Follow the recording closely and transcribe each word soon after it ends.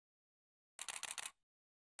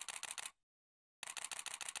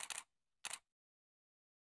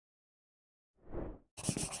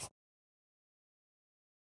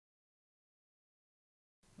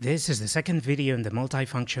This is the second video in the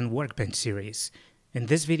multifunction Workbench series. In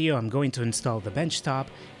this video I'm going to install the benchtop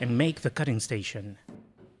and make the cutting station.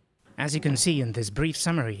 As you can see in this brief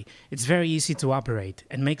summary, it's very easy to operate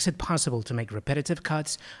and makes it possible to make repetitive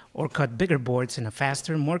cuts or cut bigger boards in a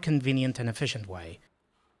faster, more convenient and efficient way.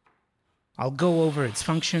 I'll go over its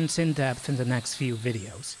functions in depth in the next few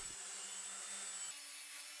videos.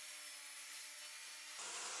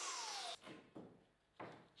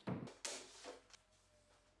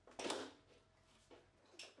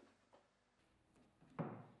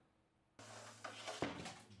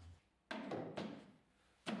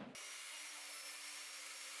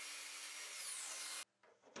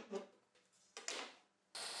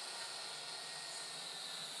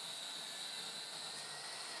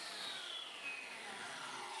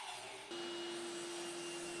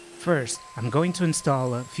 First, I'm going to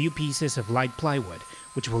install a few pieces of light plywood,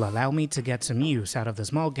 which will allow me to get some use out of the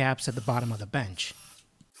small gaps at the bottom of the bench.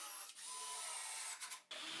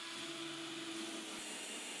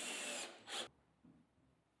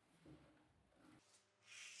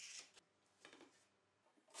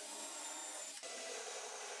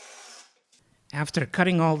 After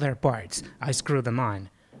cutting all their parts, I screw them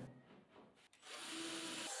on.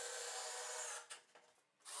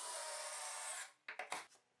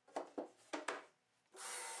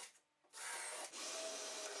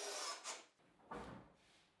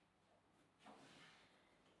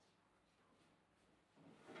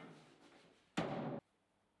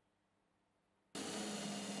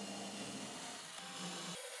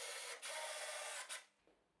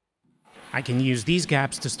 I can use these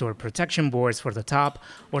gaps to store protection boards for the top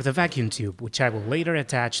or the vacuum tube, which I will later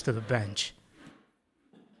attach to the bench.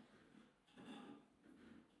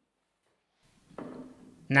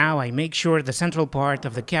 Now I make sure the central part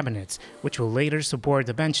of the cabinets, which will later support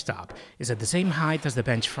the benchtop, is at the same height as the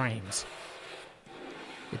bench frames.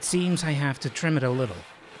 It seems I have to trim it a little.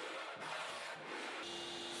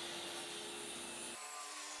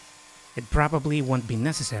 It probably won't be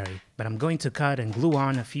necessary, but I'm going to cut and glue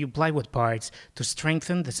on a few plywood parts to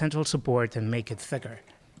strengthen the central support and make it thicker.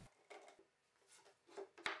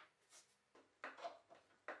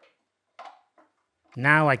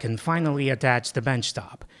 Now I can finally attach the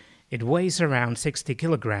benchtop. It weighs around 60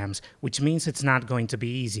 kilograms, which means it's not going to be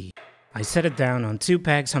easy. I set it down on 2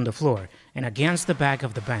 pegs on the floor and against the back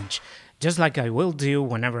of the bench, just like I will do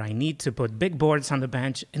whenever I need to put big boards on the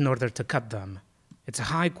bench in order to cut them. It's a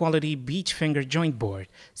high-quality beech finger joint board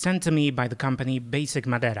sent to me by the company Basic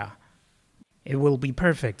Madera. It will be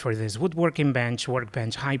perfect for this woodworking bench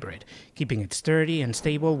workbench hybrid, keeping it sturdy and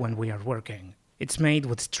stable when we are working. It's made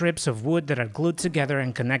with strips of wood that are glued together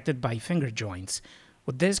and connected by finger joints.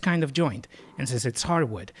 With this kind of joint, and since it's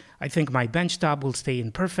hardwood, I think my benchtop will stay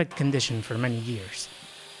in perfect condition for many years.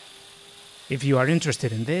 If you are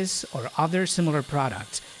interested in this or other similar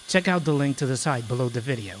products, check out the link to the site below the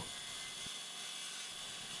video.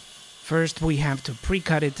 First, we have to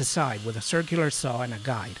pre-cut it aside with a circular saw and a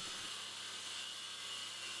guide.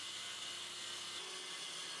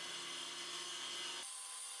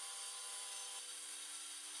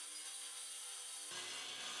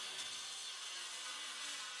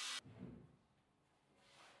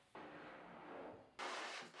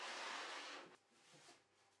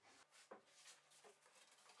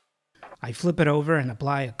 I flip it over and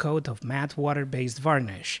apply a coat of matte water-based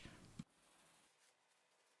varnish.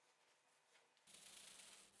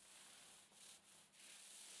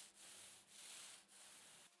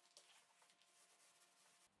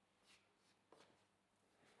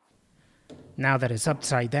 Now that it's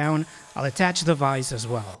upside down, I'll attach the vise as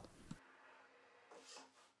well.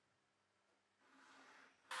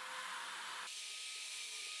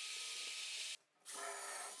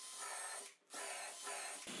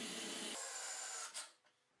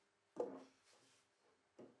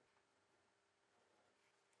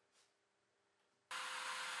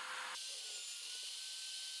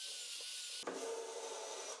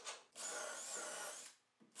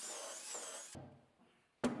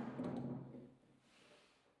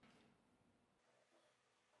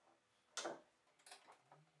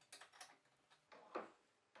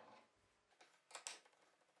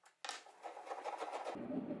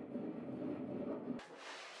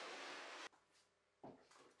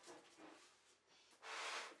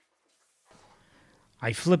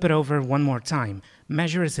 I flip it over one more time,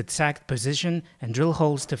 measure its exact position, and drill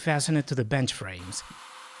holes to fasten it to the bench frames.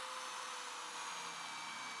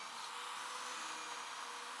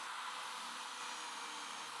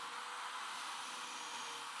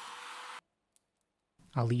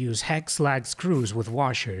 I'll use hex lag screws with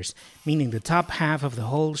washers, meaning the top half of the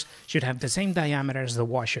holes should have the same diameter as the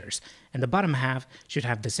washers, and the bottom half should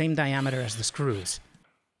have the same diameter as the screws.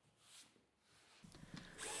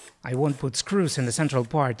 I won't put screws in the central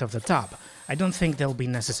part of the top. I don't think they'll be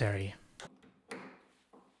necessary.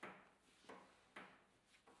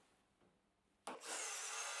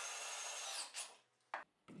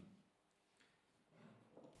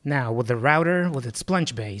 Now, with the router with its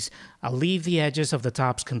plunge base, I'll leave the edges of the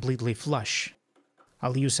tops completely flush.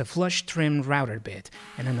 I'll use a flush trimmed router bit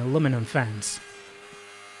and an aluminum fence.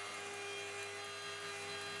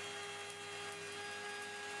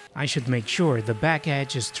 I should make sure the back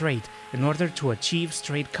edge is straight in order to achieve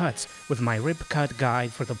straight cuts with my rip cut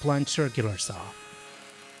guide for the plunge circular saw.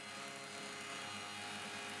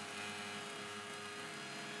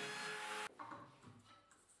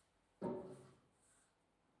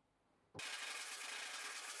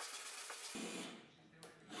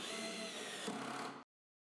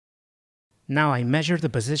 Now I measure the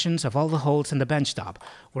positions of all the holes in the benchtop,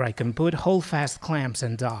 where I can put hold-fast clamps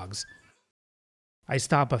and dogs. I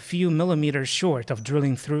stop a few millimeters short of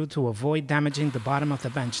drilling through to avoid damaging the bottom of the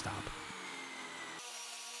benchtop.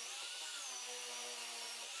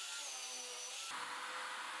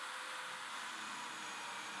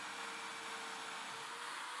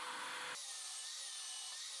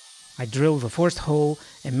 I drill the first hole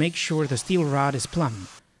and make sure the steel rod is plumb.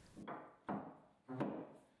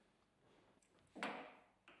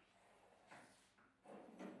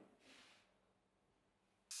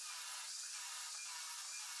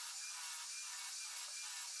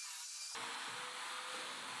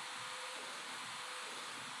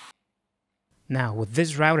 Now, with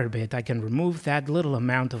this router bit, I can remove that little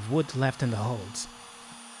amount of wood left in the holes.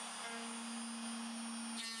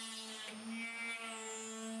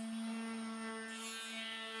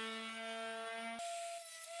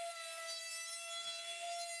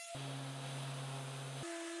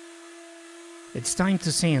 It's time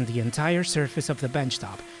to sand the entire surface of the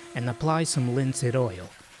benchtop and apply some linseed oil.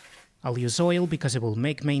 I'll use oil because it will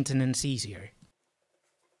make maintenance easier.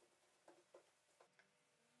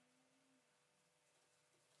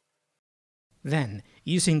 Then,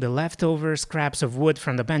 using the leftover scraps of wood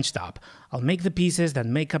from the benchtop, I'll make the pieces that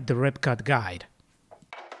make up the rip cut guide.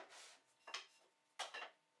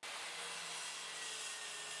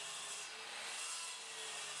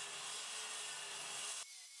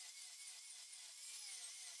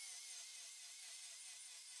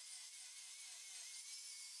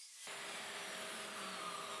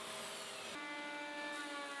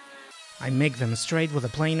 I make them straight with a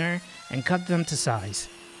planer and cut them to size.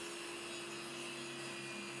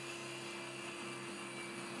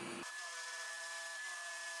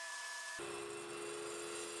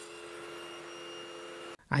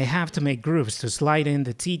 I have to make grooves to slide in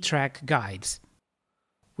the T-track guides.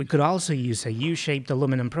 We could also use a U-shaped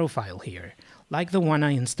aluminum profile here, like the one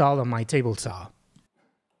I installed on my table saw.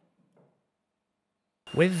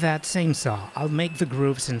 With that same saw, I'll make the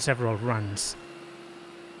grooves in several runs.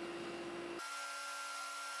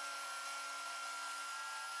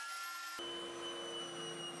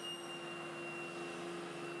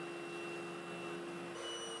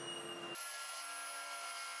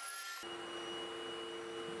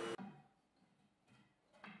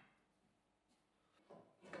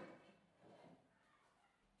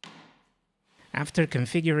 After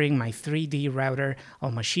configuring my 3D router, I'll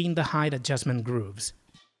machine the height adjustment grooves.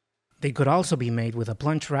 They could also be made with a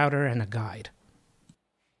plunge router and a guide.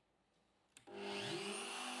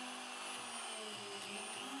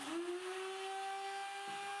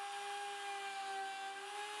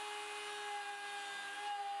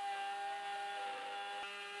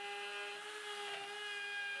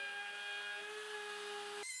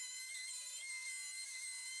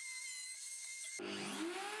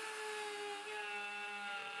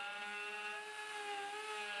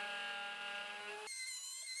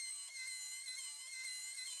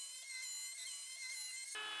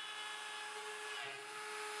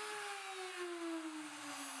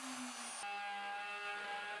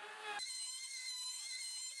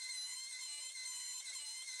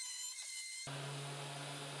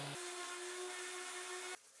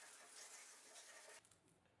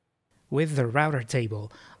 With the router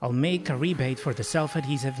table, I'll make a rebate for the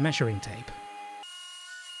self-adhesive measuring tape.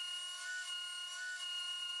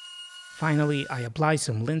 Finally, I apply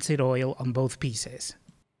some linseed oil on both pieces.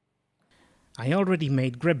 I already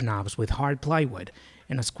made grip knobs with hard plywood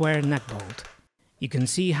and a square neck bolt. You can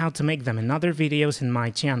see how to make them in other videos in my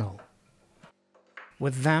channel.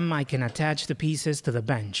 With them, I can attach the pieces to the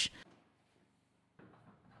bench.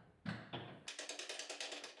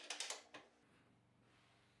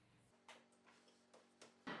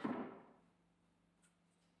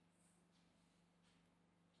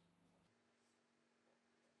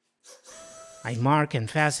 I mark and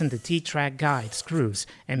fasten the T-track guide screws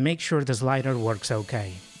and make sure the slider works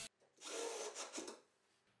okay.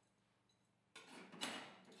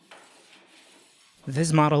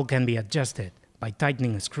 This model can be adjusted. By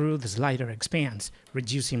tightening a screw, the slider expands,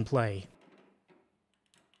 reducing play.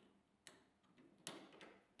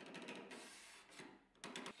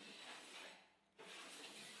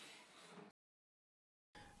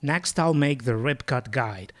 Next, I'll make the rip cut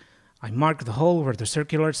guide. I mark the hole where the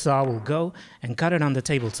circular saw will go and cut it on the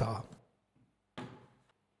table saw.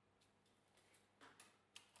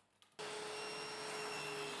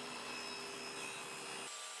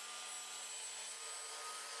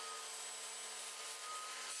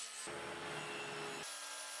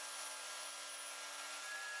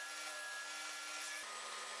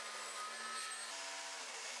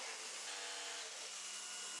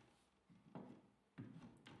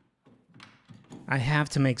 I have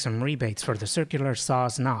to make some rebates for the circular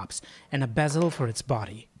saw's knobs and a bezel for its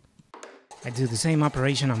body. I do the same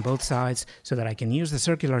operation on both sides so that I can use the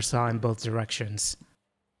circular saw in both directions.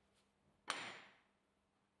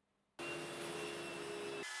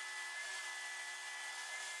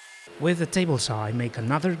 With the table saw, I make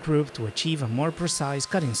another groove to achieve a more precise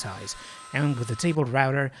cutting size, and with the table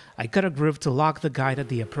router, I cut a groove to lock the guide at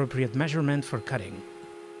the appropriate measurement for cutting.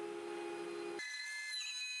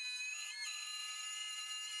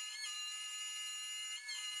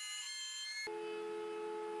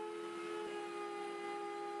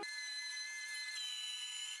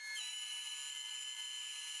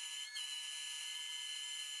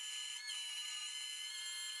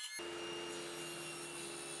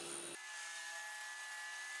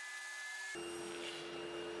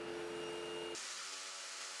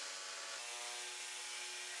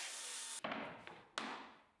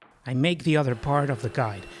 I make the other part of the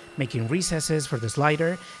guide, making recesses for the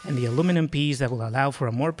slider and the aluminum piece that will allow for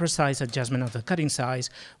a more precise adjustment of the cutting size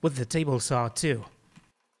with the table saw too.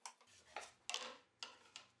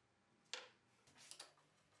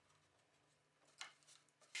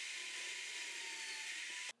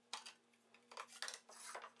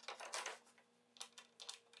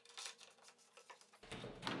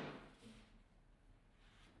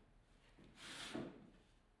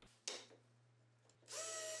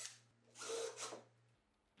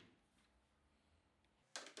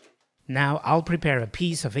 Now I'll prepare a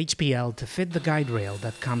piece of HPL to fit the guide rail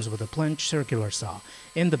that comes with a plunge circular saw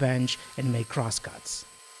in the bench and make crosscuts.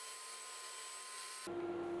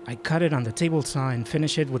 I cut it on the table saw and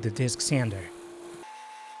finish it with the disc sander.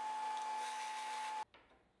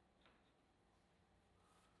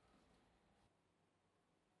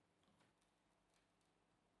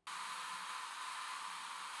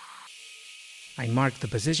 I mark the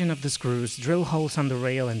position of the screws, drill holes on the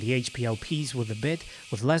rail and the HPL piece with a bit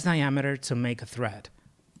with less diameter to make a thread.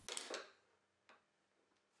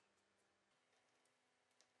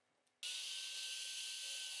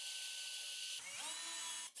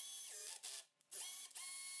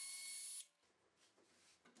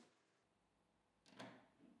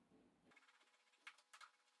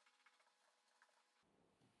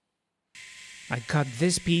 I cut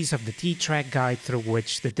this piece of the T-track guide through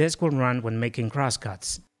which the disc will run when making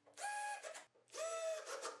crosscuts.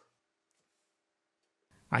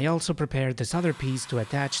 I also prepared this other piece to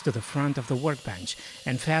attach to the front of the workbench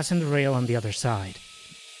and fasten the rail on the other side.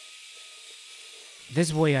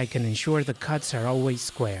 This way I can ensure the cuts are always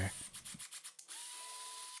square.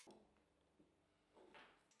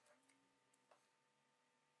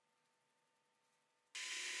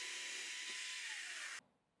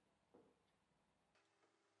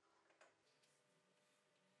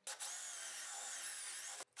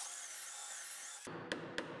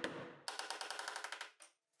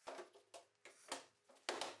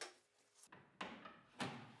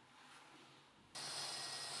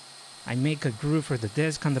 I make a groove for the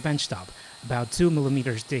disc on the benchtop, about 2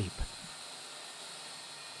 mm deep.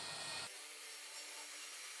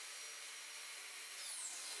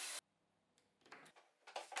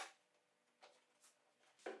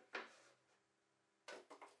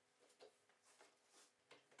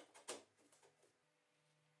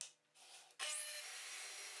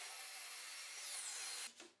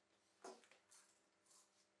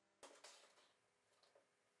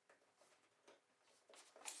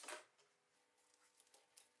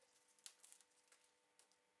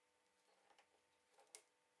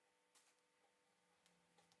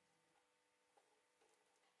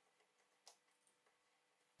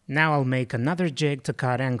 Now I'll make another jig to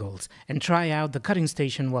cut angles and try out the cutting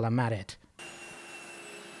station while I'm at it.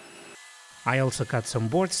 I also cut some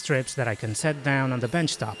board strips that I can set down on the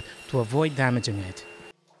benchtop to avoid damaging it.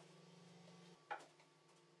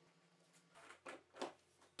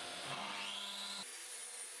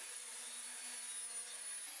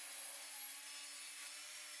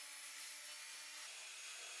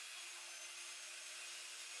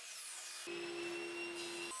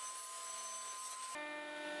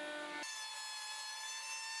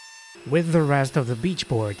 With the rest of the beach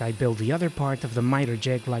board, I build the other part of the miter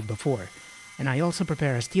jig like before, and I also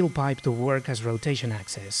prepare a steel pipe to work as rotation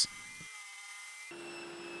axis.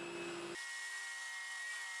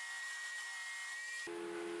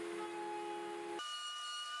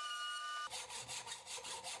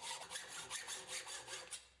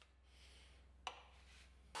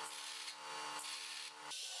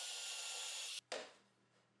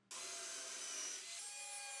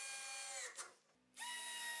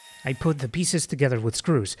 I put the pieces together with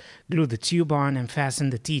screws, glue the tube on, and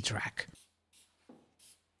fasten the T-track.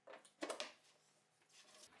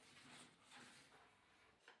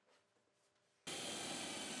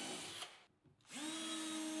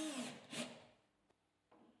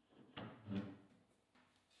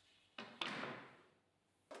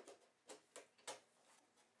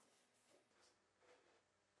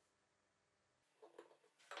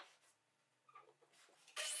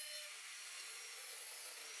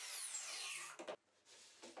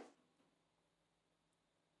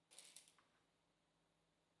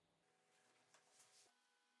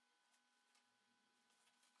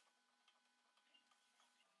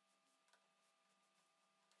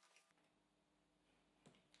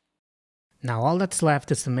 Now all that's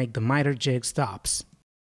left is to make the miter jig stops.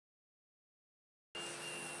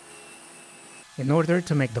 In order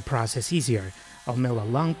to make the process easier, I'll mill a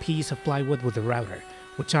long piece of plywood with the router,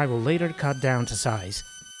 which I will later cut down to size.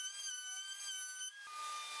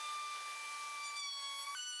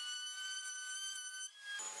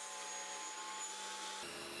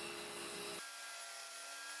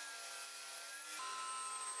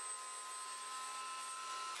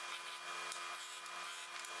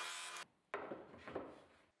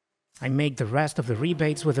 I make the rest of the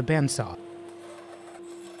rebates with a bandsaw.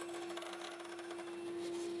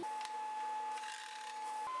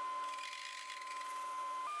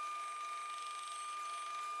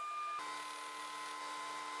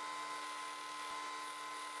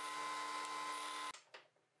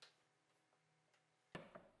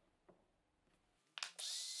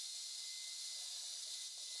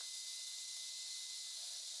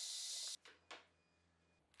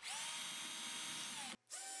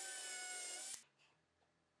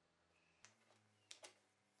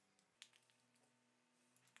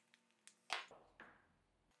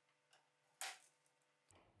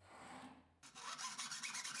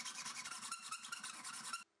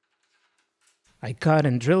 I cut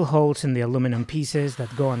and drill holes in the aluminum pieces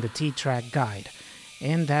that go on the T-track guide,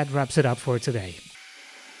 and that wraps it up for today.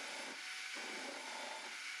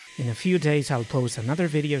 In a few days I'll post another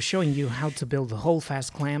video showing you how to build the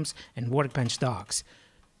holdfast clamps and workbench docks.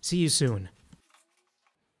 See you soon.